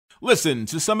Listen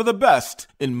to some of the best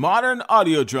in modern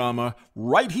audio drama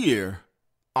right here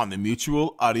on the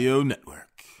Mutual Audio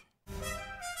Network.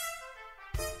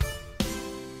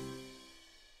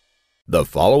 The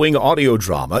following audio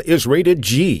drama is rated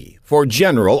G for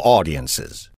general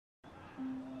audiences.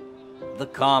 The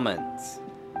Commons.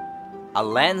 A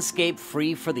landscape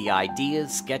free for the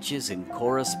ideas, sketches, and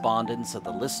correspondence of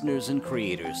the listeners and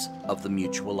creators of the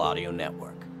Mutual Audio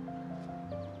Network.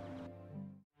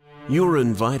 You are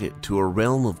invited to a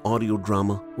realm of audio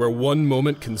drama where one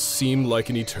moment can seem like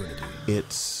an eternity.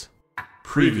 It's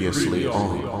Previously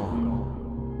on.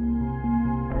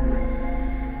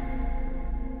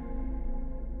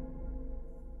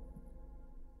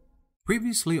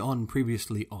 Previously on.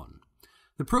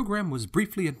 The program was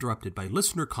briefly interrupted by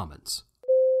listener comments.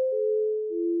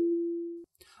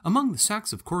 Among the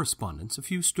sacks of correspondence, a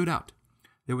few stood out.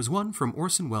 There was one from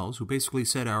Orson Welles who basically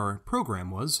said our program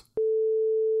was...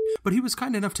 But he was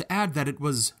kind enough to add that it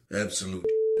was... Absolute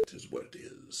shit is what it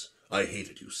is. I hate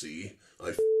it, you see.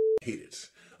 I hate it.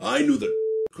 I knew that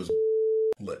was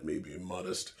let me be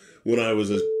modest, when I was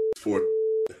as for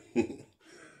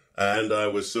and I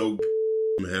was so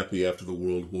happy after the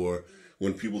World War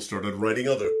when people started writing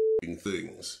other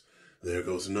things. There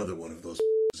goes another one of those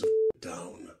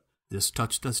down. This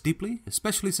touched us deeply,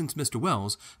 especially since Mr.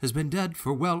 Welles has been dead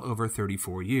for well over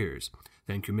 34 years.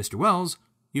 Thank you, Mr. Welles.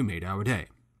 You made our day.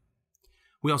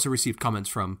 We also received comments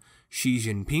from Xi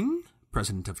Jinping,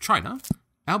 President of China,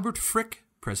 Albert Frick,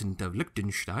 President of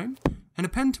Liechtenstein, and a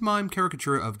pantomime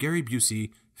caricature of Gary Busey,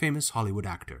 famous Hollywood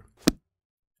actor.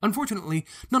 Unfortunately,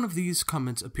 none of these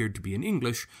comments appeared to be in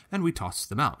English, and we tossed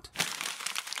them out.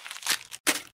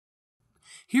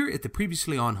 Here at the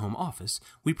Previously On home office,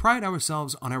 we pride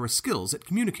ourselves on our skills at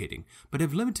communicating, but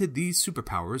have limited these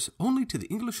superpowers only to the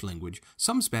English language,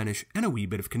 some Spanish, and a wee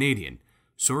bit of Canadian.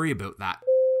 Sorry about that.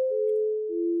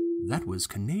 That was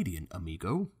Canadian,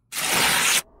 amigo.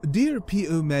 Dear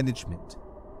PO Management,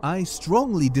 I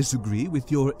strongly disagree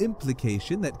with your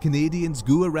implication that Canadians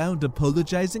go around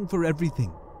apologizing for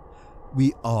everything.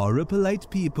 We are a polite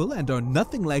people and are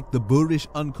nothing like the boorish,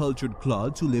 uncultured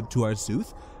clods who live to our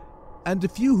south, and a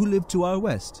few who live to our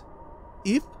west.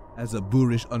 If, as a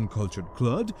boorish, uncultured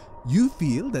clod, you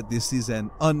feel that this is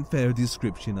an unfair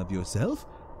description of yourself,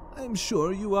 I'm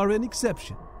sure you are an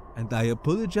exception, and I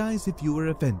apologize if you were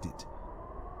offended.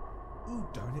 Oh,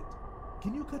 darn it.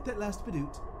 Can you cut that last bit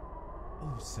out?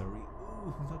 Oh, sorry.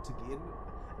 Oh, not again.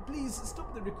 Please,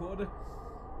 stop the recorder.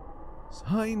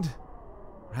 Signed,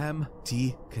 Ram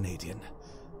T. Canadian.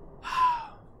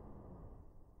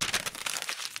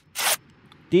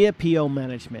 Dear PO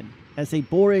Management, as a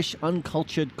boorish,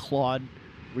 uncultured clod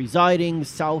residing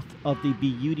south of the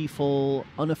beautiful,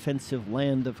 unoffensive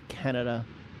land of Canada,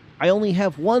 I only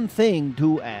have one thing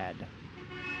to add.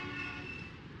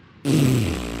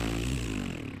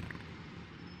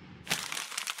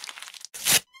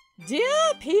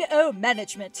 Dear PO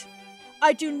Management,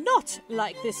 I do not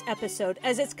like this episode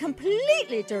as it's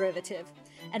completely derivative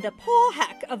and a poor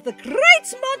hack of the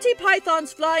great Monty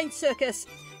Python's Flying Circus.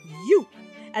 You,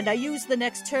 and I use the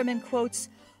next term in quotes,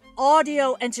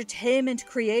 audio entertainment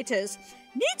creators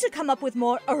need to come up with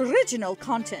more original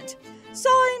content.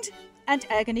 Signed, and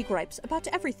Agony Gripes about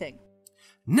everything.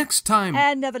 Next time...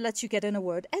 And never lets you get in a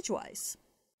word edgewise.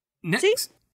 See?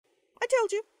 I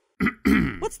told you.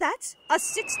 What's that? A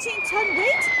 16-ton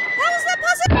weight? How is that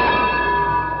possible?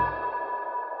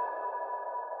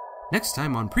 Next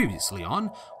time on Previously On,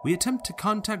 we attempt to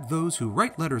contact those who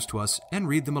write letters to us and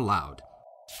read them aloud.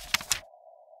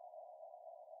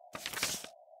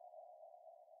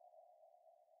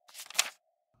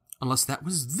 Unless that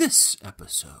was this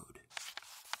episode.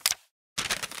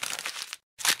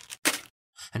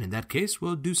 And in that case,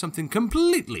 we'll do something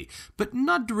completely, but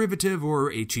not derivative or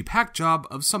a cheap hack job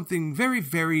of something very,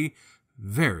 very,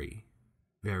 very,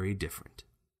 very different.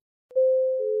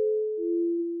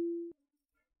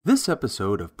 This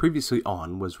episode of Previously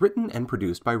On was written and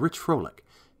produced by Rich Frohlich.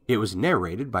 It was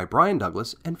narrated by Bryan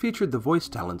Douglas and featured the voice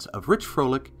talents of Rich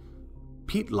Frohlich,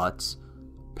 Pete Lutz,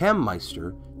 Pam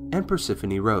Meister, and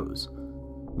Persephone Rose.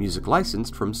 Music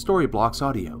licensed from Storyblocks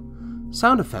Audio.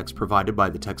 Sound effects provided by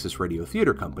the Texas Radio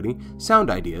Theater Company, Sound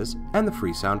Ideas, and the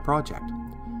Free Sound Project.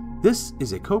 This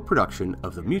is a co-production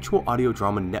of the Mutual Audio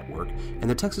Drama Network and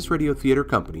the Texas Radio Theater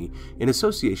Company in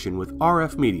association with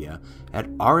RF Media at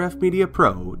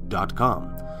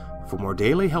rfmediapro.com. For more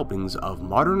daily helpings of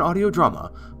modern audio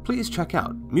drama, please check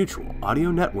out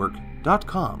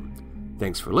mutualaudionetwork.com.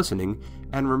 Thanks for listening,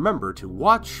 and remember to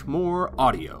watch more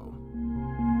audio.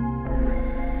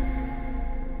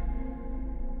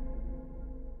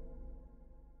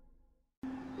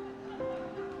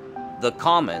 The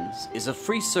Commons is a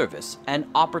free service and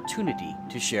opportunity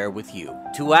to share with you.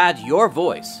 To add your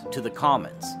voice to the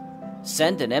Commons,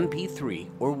 send an MP3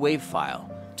 or WAV file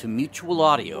to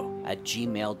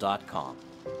mutualaudio@gmail.com.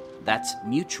 That's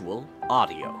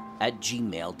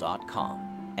mutualaudio@gmail.com.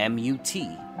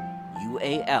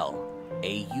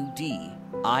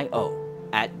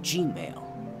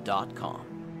 mutualaudio@gmail.com.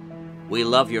 We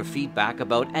love your feedback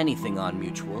about anything on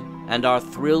Mutual and are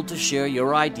thrilled to share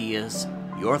your ideas,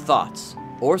 your thoughts,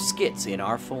 or skits in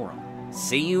our forum.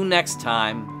 See you next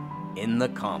time in the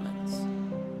Commons.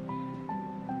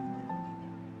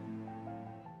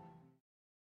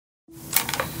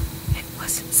 It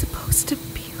wasn't supposed to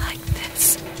be like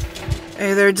this.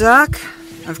 Hey there, Doc.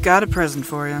 I've got a present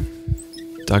for you.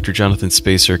 Dr. Jonathan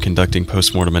Spacer conducting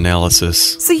postmortem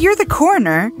analysis. So you're the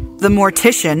coroner, the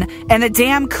mortician, and a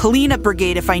damn cleanup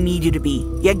brigade if I need you to be.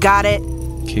 You got it?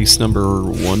 Case number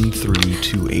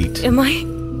 1328. Am I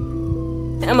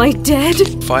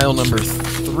dead? File number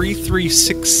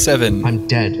 3367. I'm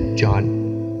dead, John.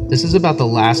 This is about the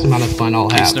last amount of fun I'll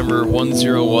have. Case number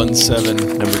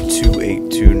 1017. Number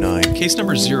 2829. Case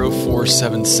number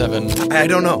 0477. I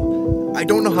don't know. I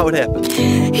don't know how it happened.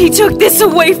 He took this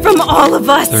away from all of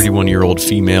us! 31-year-old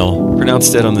female.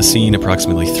 Pronounced dead on the scene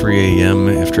approximately 3 a.m.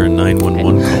 after a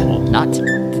 911 call. Not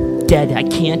dead. I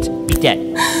can't be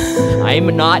dead.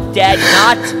 I'm not dead.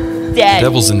 Not dead.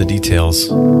 Devil's in the details.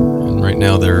 And right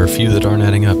now there are a few that aren't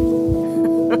adding up.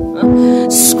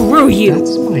 Screw you!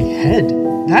 That's my head.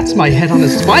 That's my head on a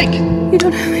spike! You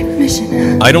don't have my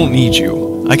permission. I don't need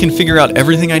you. I can figure out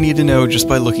everything I need to know just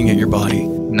by looking at your body.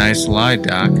 Nice lie,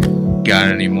 Doc.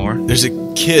 Got any more? There's a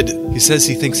kid. He says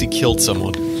he thinks he killed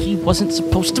someone. He wasn't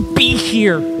supposed to be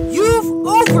here. You've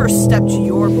overstepped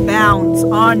your bounds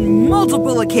on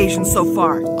multiple occasions so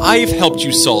far. I've helped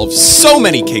you solve so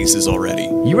many cases already.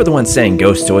 You were the one saying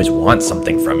ghosts always want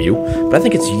something from you, but I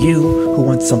think it's you who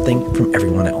wants something from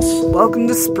everyone else. Welcome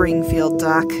to Springfield,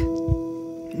 Doc.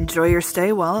 Enjoy your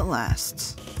stay while it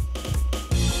lasts.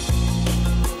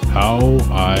 How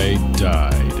I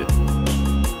Died.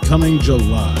 Coming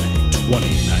July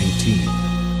 2019.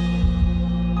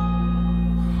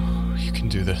 You can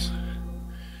do this.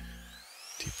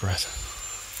 Deep breath.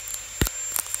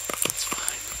 It's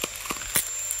fine.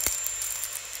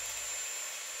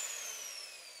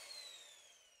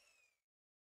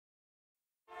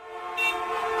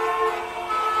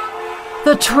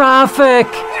 The traffic!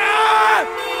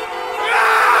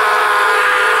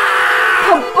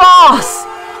 The boss!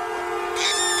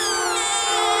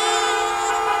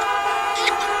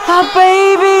 The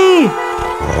baby!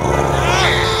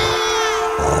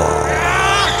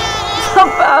 The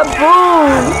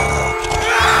baboon!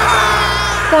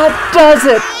 That does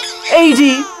it! AD,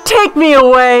 take me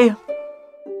away!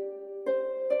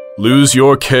 Lose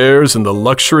your cares in the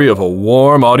luxury of a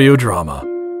warm audio drama.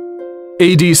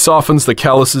 AD softens the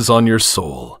calluses on your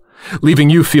soul, leaving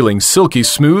you feeling silky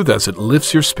smooth as it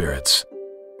lifts your spirits.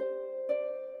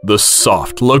 The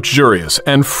soft, luxurious,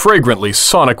 and fragrantly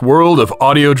sonic world of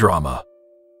audio drama.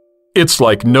 It's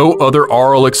like no other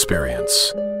aural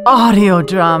experience. Audio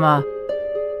drama.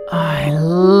 I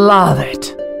love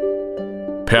it.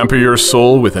 Pamper your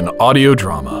soul with an audio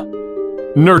drama.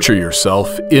 Nurture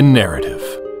yourself in narrative.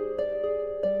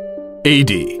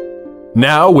 AD.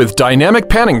 Now with dynamic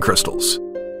panning crystals.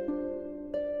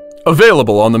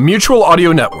 Available on the Mutual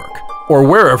Audio Network or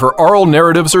wherever aural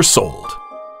narratives are sold.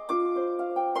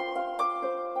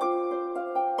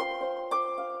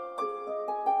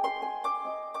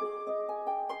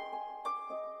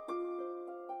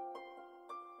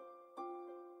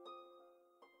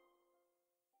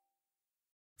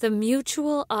 The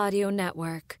Mutual Audio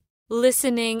Network.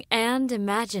 Listening and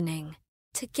imagining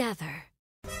together.